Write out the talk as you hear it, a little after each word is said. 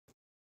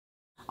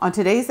On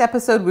today's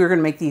episode, we're going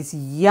to make these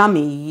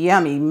yummy,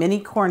 yummy mini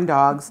corn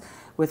dogs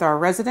with our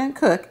resident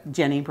cook,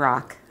 Jenny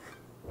Brock.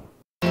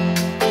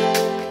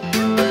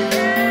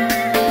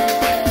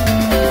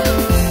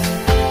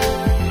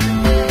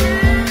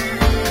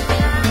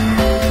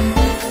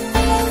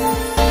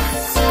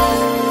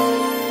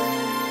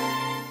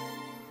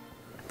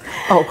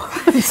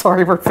 Oh, I'm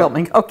sorry, we're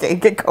filming. Okay,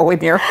 get going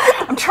here.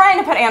 I'm trying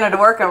to put Anna to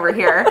work over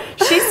here.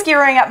 She's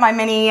skewering up my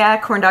mini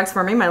corn dogs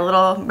for me,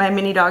 my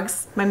mini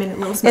dogs, my mini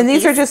little smokies. And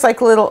these are just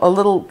like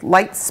little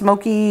light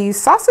smoky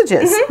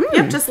sausages. Mm-hmm.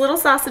 Yep, just little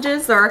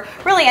sausages or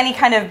really any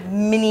kind of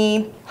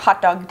mini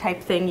hot dog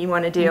type thing you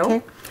want to do.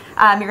 Okay.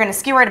 You're going to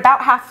skewer it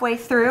about halfway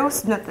through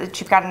so that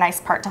you've got a nice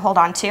part to hold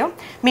on to.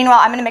 Meanwhile,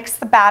 I'm going to mix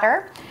the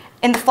batter.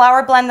 In the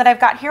flour blend that I've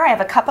got here, I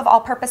have a cup of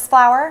all-purpose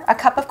flour, a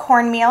cup of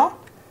cornmeal,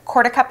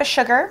 quarter cup of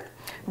sugar.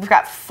 We've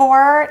got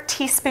 4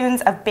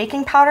 teaspoons of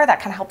baking powder. That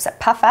kind of helps it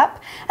puff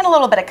up, and a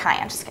little bit of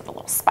cayenne, just to give it a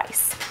little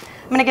spice.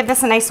 I'm going to give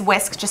this a nice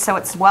whisk just so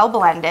it's well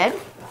blended.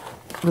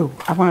 Ooh,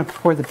 I want to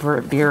pour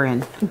the beer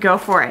in. Go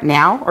for it.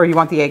 Now, or you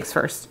want the eggs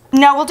first?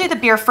 No, we'll do the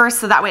beer first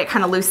so that way it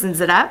kind of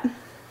loosens it up.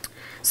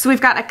 So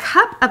we've got a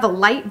cup of a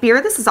light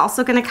beer. This is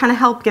also going to kind of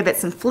help give it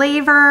some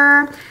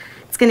flavor.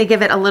 It's going to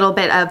give it a little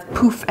bit of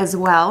poof as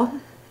well.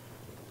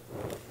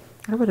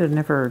 I would have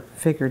never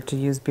figured to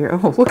use beer.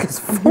 Oh, look, it's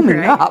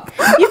foaming up.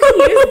 You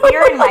can use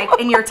beer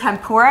in your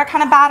tempura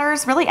kind of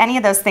batters. Really, any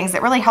of those things.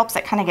 It really helps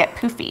it kind of get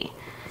poofy.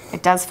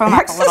 It does foam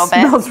up a little bit.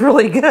 It smells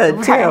really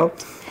good, too.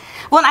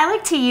 Well, and I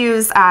like to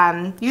use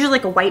usually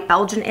like a white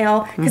Belgian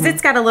ale because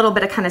it's got a little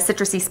bit of kind of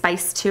citrusy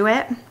spice to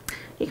it.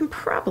 You can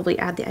probably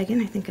add the egg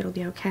in. I think it'll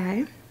be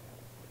okay.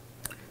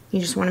 You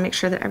just want to make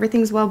sure that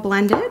everything's well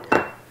blended.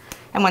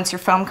 And once your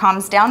foam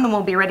calms down, then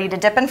we'll be ready to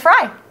dip and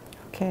fry.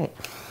 Okay.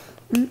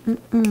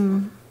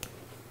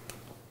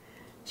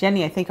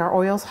 Jenny, I think our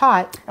oil's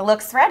hot. It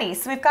looks ready.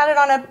 So we've got it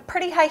on a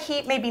pretty high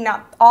heat, maybe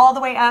not all the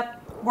way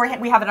up.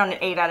 We have it on an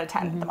 8 out of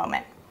 10 at the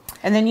moment.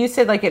 And then you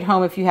said like at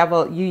home, if you have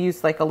you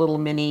use like a little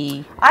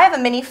mini. I have a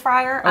mini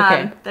fryer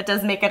okay. That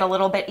does make it a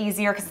little bit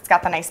easier because it's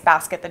got the nice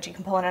basket that you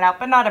can pull in and out,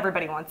 but not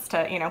everybody wants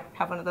to,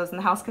 have one of those in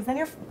the house because then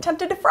you're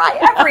tempted to fry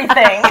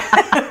everything.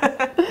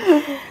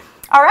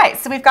 All right,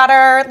 so we've got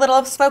our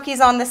little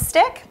smokies on the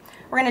stick.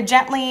 We're going to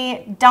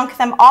gently dunk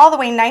them all the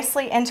way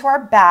nicely into our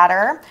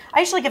batter.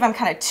 I usually give them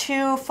kind of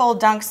 2 full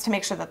dunks to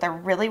make sure that they're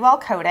really well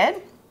coated.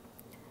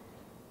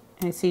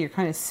 And I see you're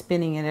kind of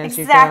spinning it as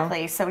you go.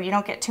 Exactly, so you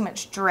don't get too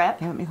much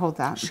drip. Yeah, let me hold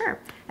that. Sure.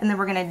 And then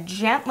we're going to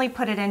gently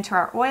put it into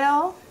our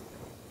oil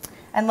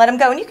and let them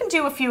go. And you can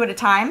do a few at a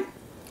time.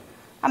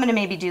 I'm going to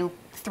maybe do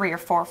 3 or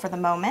 4 for the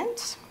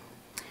moment.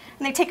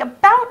 And they take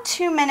about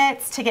 2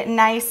 minutes to get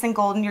nice and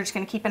golden. You're just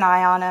going to keep an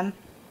eye on them.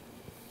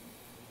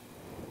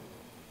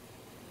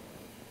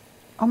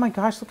 Oh my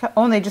gosh, look how,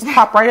 and they just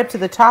pop right up to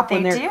the top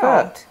when they're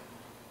cooked.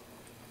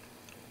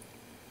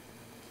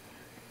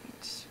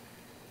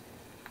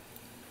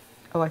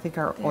 Oh, I think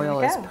our oil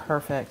is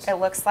perfect. It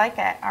looks like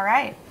it. All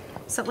right.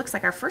 So it looks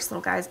like our first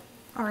little guy's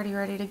already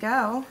ready to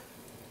go.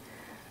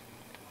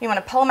 You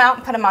want to pull them out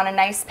and put them on a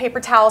nice paper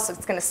towel so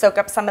it's going to soak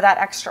up some of that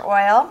extra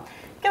oil.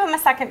 Give them a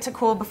second to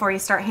cool before you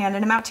start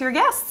handing them out to your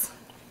guests.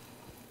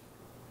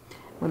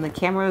 When the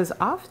camera is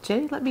off,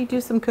 Jenny let me do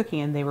some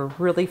cooking, and they were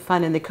really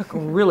fun, and they cook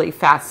really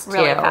fast, too.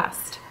 Really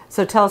fast.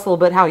 So tell us a little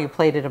bit how you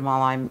plated them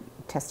while I'm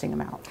testing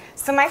them out.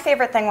 So my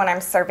favorite thing when I'm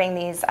serving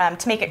these,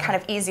 to make it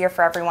kind of easier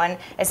for everyone,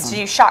 is to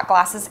use shot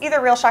glasses, either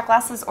real shot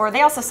glasses, or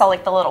they also sell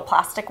like the little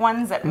plastic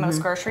ones at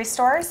most grocery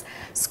stores.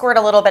 Squirt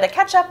a little bit of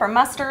ketchup or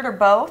mustard or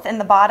both in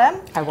the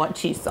bottom. I want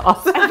cheese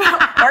sauce.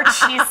 Or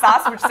cheese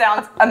sauce, which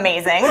sounds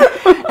amazing.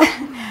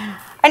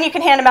 And you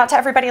can hand them out to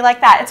everybody like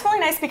that. It's really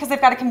nice because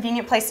they've got a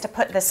convenient place to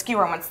put the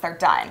skewer once they're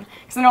done.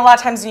 Because I know a lot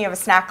of times when you have a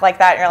snack like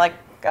that, you're like,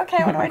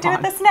 okay, what do I do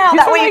with this now?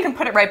 That way you can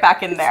put it right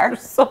back in there. They're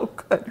so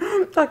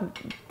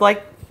good.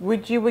 Like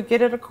you would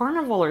get at a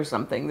carnival or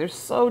something. They're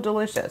so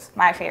delicious.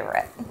 My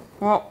favorite.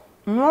 Well,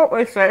 you know what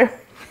we say?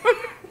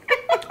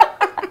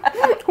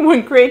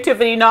 When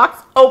creativity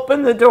knocks,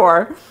 open the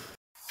door.